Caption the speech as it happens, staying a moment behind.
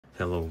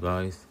Hello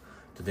guys,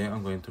 today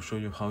I'm going to show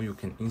you how you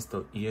can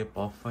install EA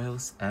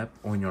Files app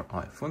on your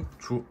iPhone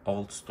through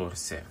AltStore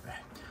server.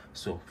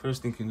 So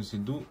first thing you need to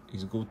do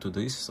is go to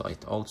this site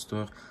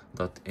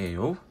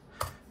AltStore.io,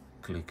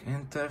 click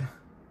enter,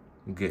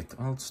 get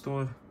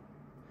AltStore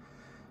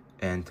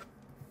and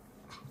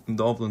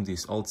download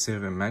this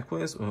AltServer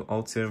macOS or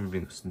AltServer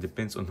Windows,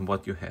 depends on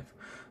what you have.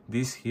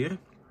 This here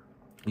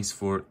is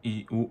for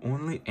EU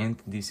only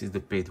and this is the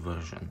paid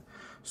version.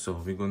 So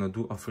we're gonna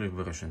do a free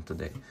version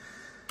today.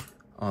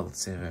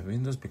 AltServer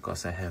Windows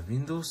because I have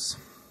Windows.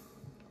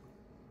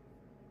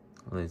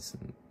 Let's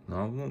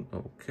download.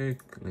 Okay,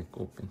 click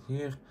open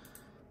here.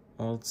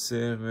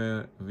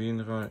 AltServer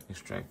WinRAR,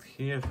 extract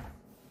here.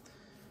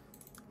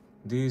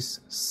 This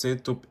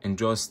setup and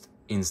just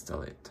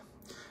install it.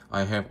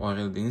 I have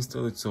already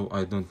installed it, so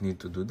I don't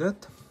need to do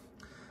that.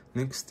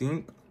 Next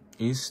thing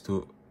is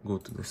to go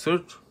to the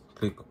search,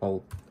 click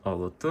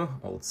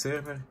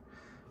AltServer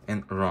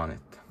and run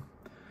it.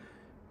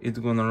 It's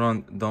gonna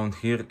run down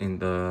here in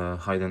the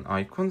hidden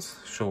icons,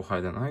 show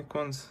hidden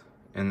icons,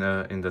 and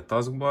in the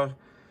taskbar.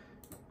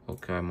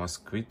 Okay, I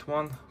must quit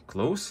one,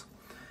 close.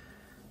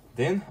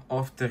 Then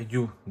after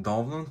you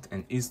download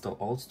and install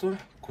AltStore,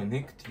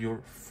 connect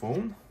your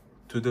phone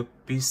to the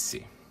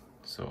PC.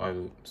 So I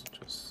will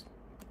just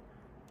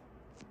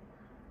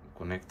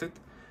connect it.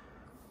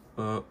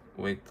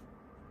 Wait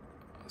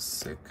a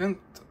second.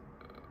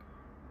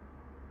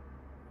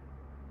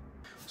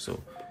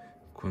 So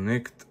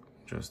connect.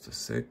 Just a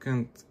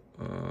second.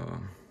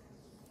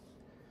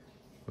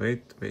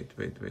 Wait.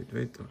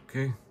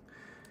 Okay.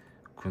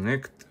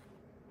 Connect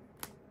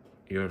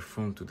your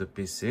phone to the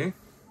PC.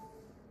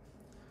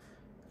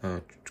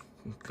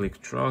 Click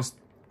trust.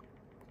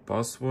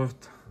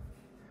 Password.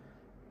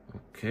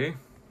 Okay.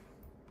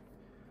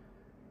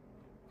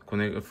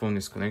 The phone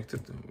is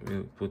connected.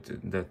 We'll put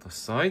that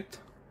aside.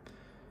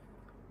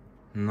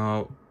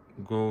 Now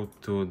go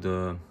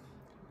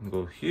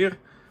here.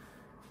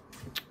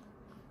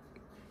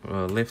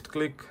 Left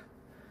click,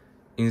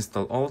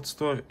 install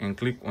AltStore and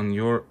click on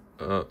your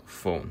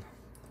phone.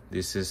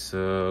 This is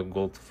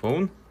gold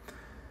phone.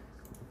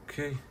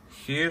 Okay,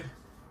 here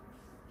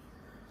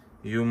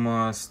you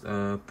must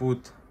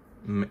put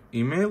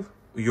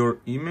your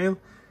email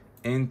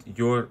and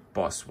your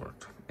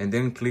password and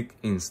then click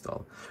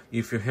install.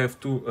 If you have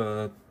two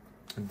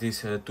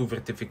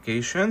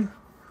verification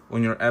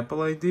on your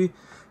Apple ID,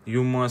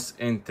 you must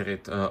enter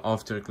it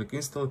after you click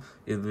install.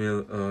 It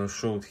will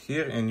show it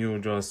here and you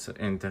just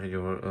enter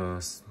your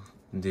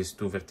these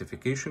two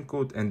verification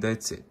code and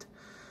that's it.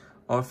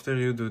 After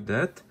you do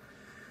that,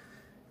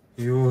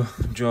 you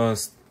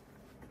just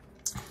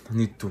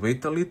need to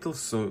wait a little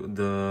so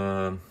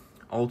the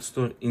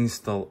AltStore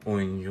install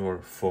on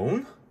your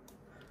phone.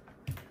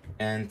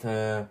 And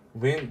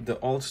when the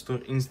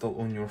AltStore install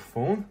on your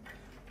phone,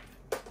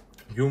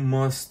 you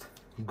must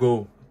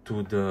go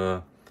to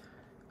the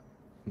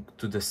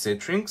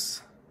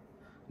settings,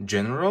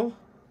 general,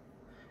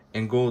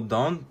 and go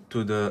down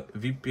to the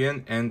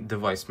VPN and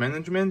device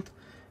management,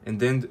 and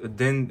then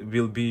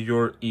will be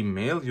your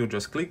email. You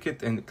just click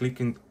it and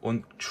clicking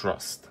on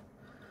trust.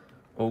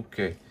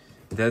 Okay,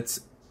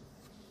 that's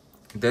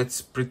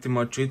pretty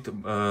much it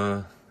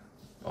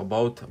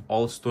about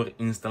AltStore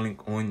installing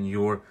on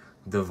your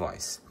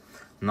device.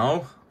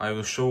 Now I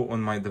will show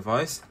on my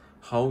device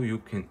how you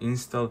can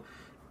install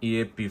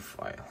EAP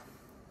file.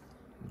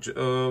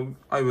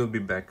 I will be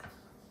back.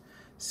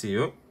 See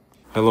you.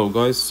 Hello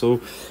guys,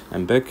 so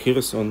I'm back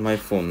here on my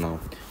phone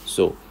now.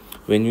 So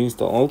when you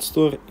install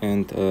AltStore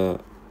and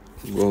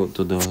go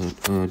to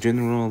the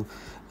general,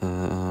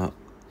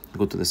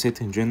 go to the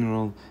setting,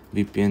 general,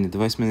 VPN,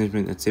 device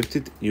management, accept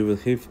it, you will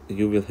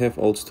have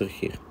AltStore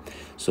here.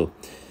 So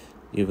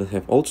you will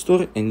have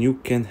AltStore and you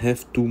can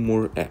have two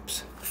more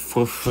apps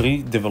for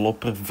free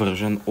developer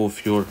version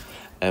of your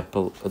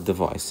Apple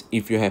device.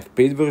 If you have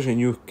paid version,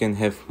 you can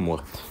have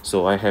more.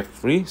 So I have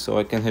free, so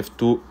I can have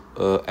two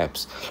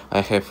apps.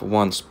 I have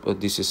one,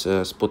 this is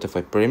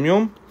Spotify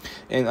Premium,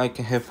 and I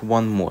can have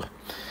one more.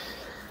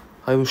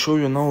 I will show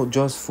you now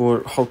just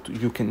for how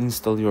you can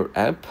install your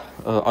app.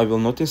 I will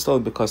not install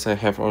because I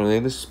have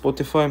already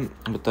Spotify,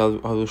 but I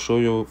will show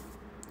you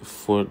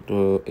for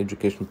the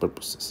education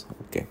purposes.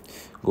 Okay,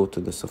 go to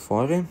the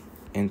Safari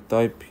and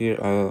type here.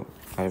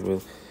 I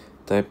will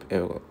type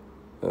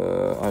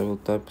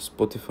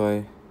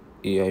Spotify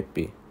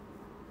EIP.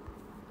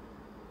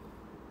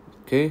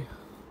 Okay,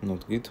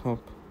 not GitHub.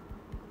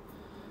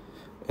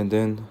 And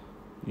then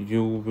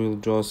you will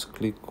just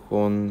click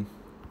on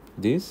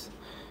this,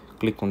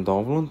 click on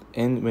download,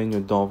 and when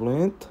you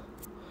download it,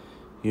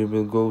 you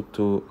will go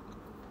to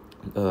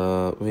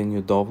when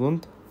you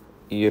download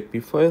EAP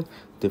file,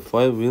 the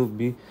file will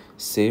be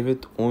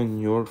saved on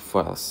your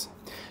files.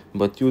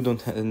 But you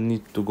don't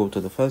need to go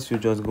to the files, you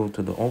just go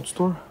to the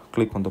AltStore,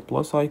 click on the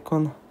plus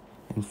icon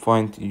and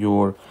find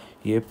your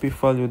EAP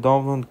file you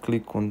download,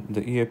 click on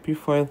the EAP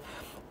file,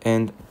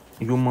 and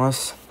you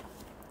must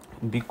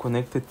be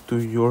connected to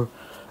your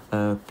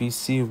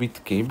PC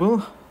with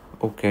cable.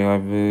 Okay, I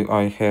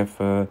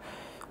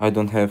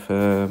don't have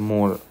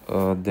more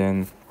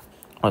than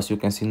As you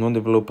can see,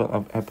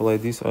 non-developer Apple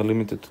IDs are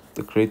limited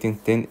to creating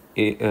 10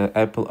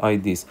 Apple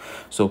IDs.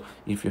 So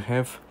if you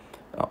have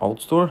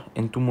AltStore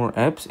and 2 more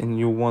apps and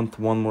you want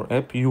 1 more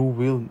app, you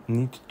will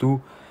need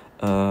to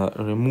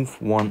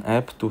remove 1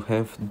 app to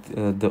have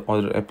the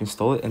other app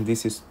installed, and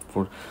this is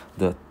for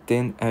the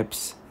 10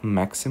 apps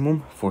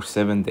maximum for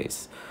 7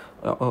 days.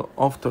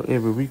 After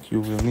every week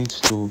you will need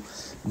to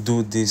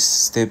do this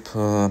step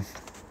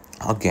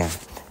again.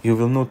 You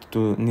will not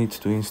need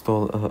to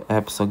install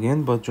apps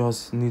again, but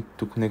just need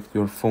to connect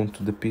your phone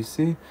to the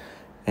PC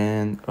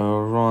and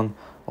run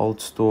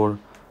AltStore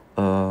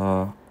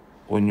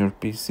on your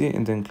PC,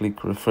 and then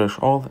click refresh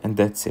all, and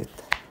that's it.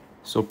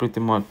 So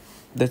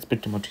that's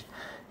pretty much it.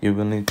 You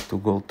will need to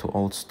go to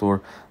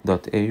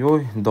AltStore.io,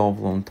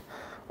 download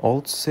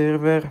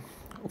AltServer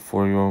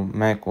for your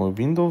Mac or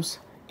Windows,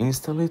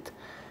 install it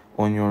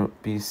on your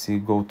PC.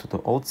 Go to the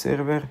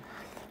AltServer,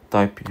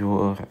 type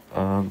your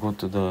go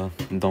to the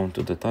down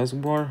to the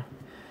taskbar,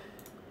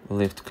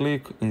 left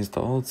click,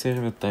 install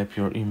AltServer, type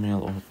your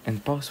email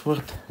and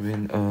password.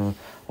 When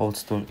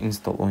AltStore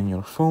install on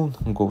your phone,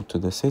 go to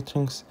the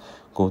settings,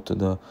 go to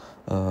the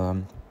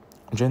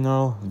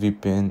general,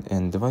 VPN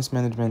and device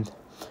management,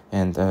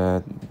 and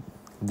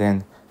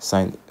then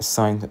sign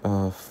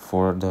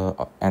for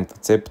the and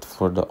accept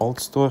for the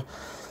AltStore.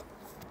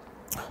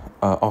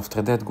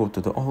 After that, go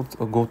to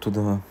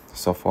the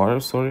Safari,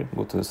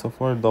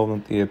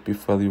 download EAP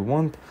file you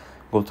want,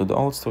 go to the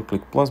AltStore,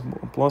 click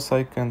plus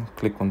icon,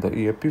 click on the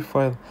EAP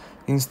file,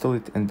 install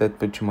it, and that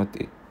pretty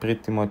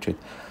much it.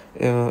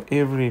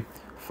 Every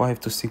 5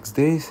 to 6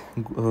 days,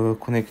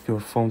 connect your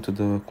phone to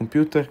the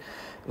computer,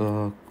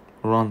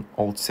 run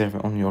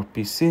AltServer on your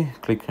PC,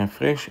 click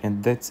refresh,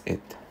 and that's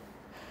it.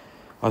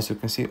 As you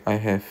can see, I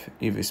have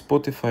EV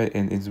Spotify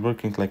and it's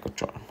working like a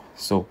charm.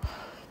 So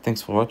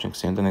thanks for watching,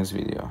 see you in the next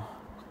video.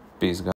 Peace, guys.